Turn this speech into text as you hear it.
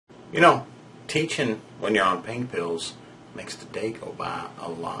You know, teaching when you're on pain pills makes the day go by a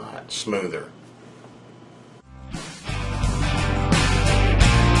lot smoother.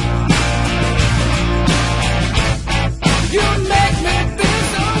 You make me feel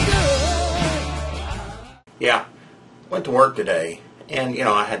so good. Yeah, went to work today, and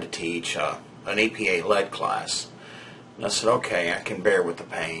I had to teach an EPA-led class. And I said, okay, I can bear with the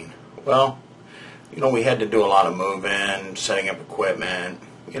pain. Well, we had to do a lot of moving, setting up equipment.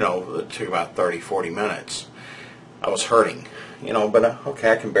 It took about 30, 40 minutes. I was hurting, but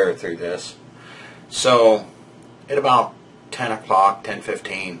okay, I can bear through this. So at about 10 o'clock,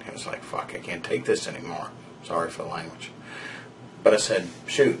 10:15, it was like, fuck, I can't take this anymore. Sorry for the language. But I said,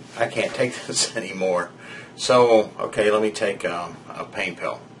 shoot, I can't take this anymore. So, okay, let me take a pain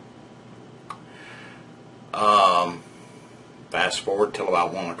pill. Fast forward till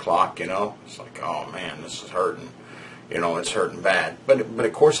about 1 o'clock, it's like, oh man, this is hurting. It's hurting bad. But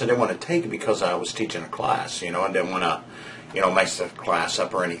of course I didn't want to take it because I was teaching a class, I didn't want to, mess the class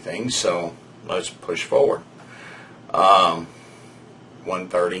up or anything, so let's push forward.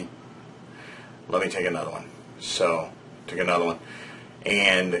 1:30, let me take another one. So, took another one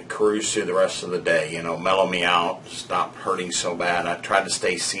and cruised through the rest of the day, mellow me out, stop hurting so bad. I tried to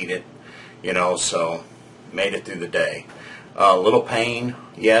stay seated, so made it through the day. A little pain,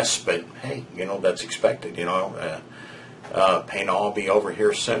 yes, but hey, that's expected, pain will be over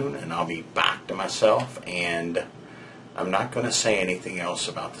here soon, and I'll be back to myself, and I'm not going to say anything else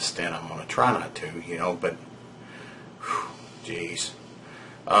about the stent. I'm going to try not to, but, geez.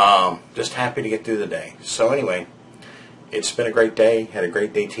 Just happy to get through the day. So anyway, it's been a great day. Had a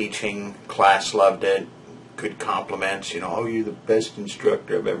great day teaching. Class loved it. Good compliments. Oh, you're the best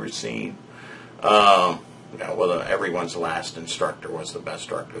instructor I've ever seen. Well, everyone's last instructor was the best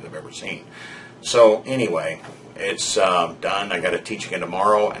instructor they've ever seen. So anyway, it's done. I got to teach again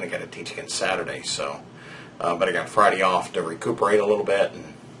tomorrow, and I got to teach again Saturday. So, but I got Friday off to recuperate a little bit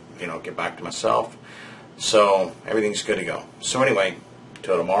and get back to myself. So everything's good to go. So anyway,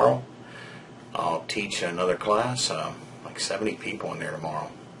 till tomorrow, I'll teach another class. Like 70 people in there tomorrow.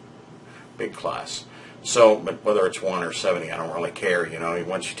 Big class. So, but whether it's 1 or 70, I don't really care.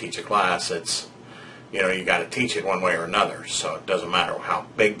 Once you teach a class, it's you got to teach it one way or another, so it doesn't matter how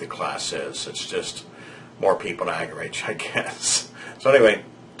big the class is. It's just more people to aggravate you, I guess. So anyway,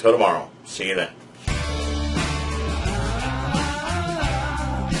 till tomorrow. See you then.